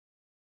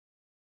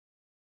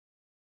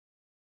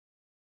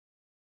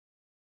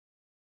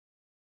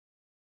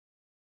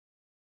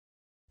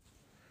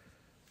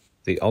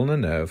The ulnar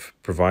nerve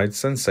provides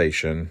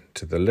sensation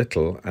to the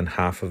little and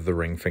half of the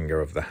ring finger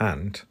of the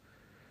hand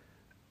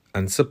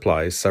and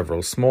supplies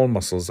several small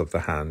muscles of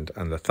the hand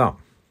and the thumb.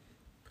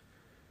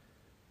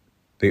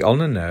 The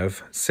ulnar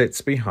nerve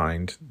sits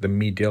behind the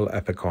medial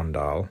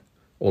epicondyle,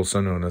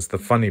 also known as the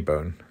funny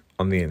bone,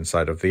 on the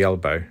inside of the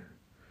elbow.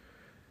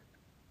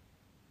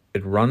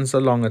 It runs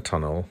along a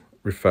tunnel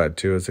referred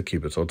to as a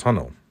cubital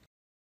tunnel.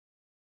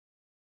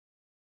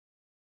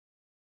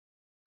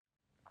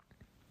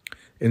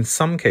 In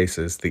some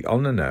cases, the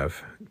ulnar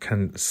nerve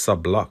can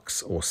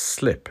sublux or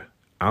slip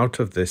out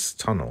of this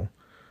tunnel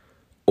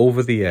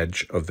over the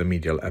edge of the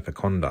medial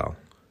epicondyle.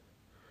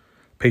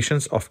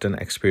 Patients often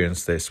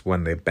experience this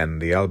when they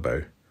bend the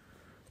elbow,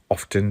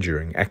 often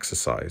during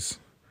exercise,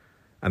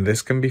 and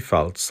this can be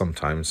felt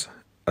sometimes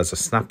as a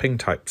snapping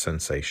type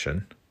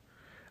sensation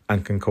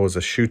and can cause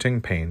a shooting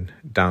pain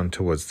down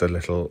towards the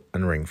little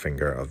and ring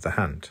finger of the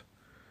hand.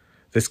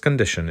 This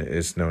condition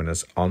is known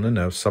as ulnar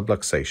nerve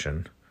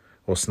subluxation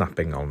or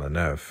snapping ulnar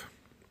nerve.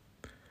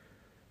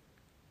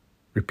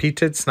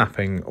 Repeated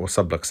snapping or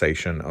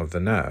subluxation of the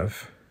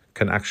nerve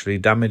can actually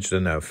damage the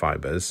nerve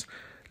fibers,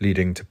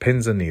 leading to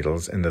pins and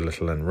needles in the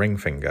little and ring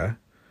finger,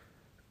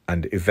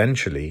 and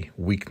eventually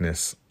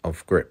weakness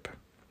of grip.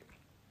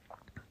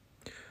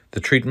 The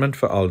treatment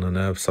for ulnar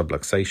nerve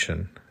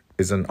subluxation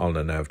is an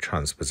ulnar nerve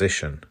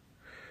transposition.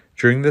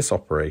 During this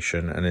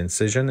operation, an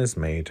incision is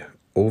made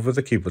over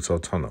the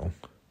cubital tunnel.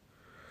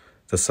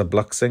 The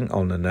subluxing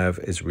ulnar nerve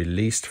is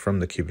released from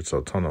the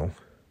cubital tunnel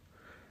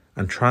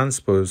and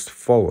transposed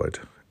forward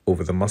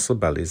over the muscle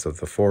bellies of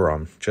the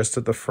forearm just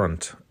at the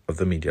front of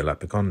the medial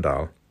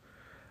epicondyle,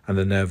 and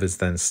the nerve is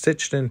then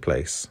stitched in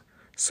place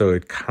so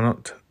it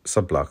cannot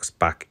sublux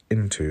back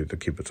into the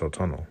cubital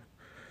tunnel.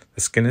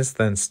 The skin is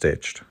then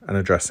stitched and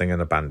a dressing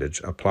and a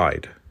bandage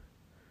applied.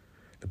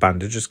 The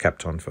bandage is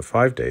kept on for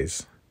 5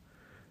 days,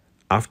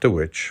 after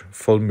which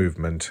full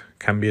movement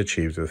can be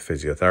achieved with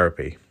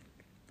physiotherapy.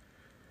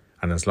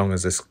 And as long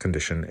as this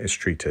condition is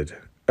treated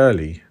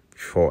early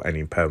before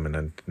any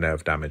permanent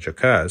nerve damage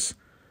occurs,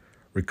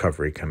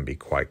 recovery can be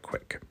quite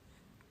quick.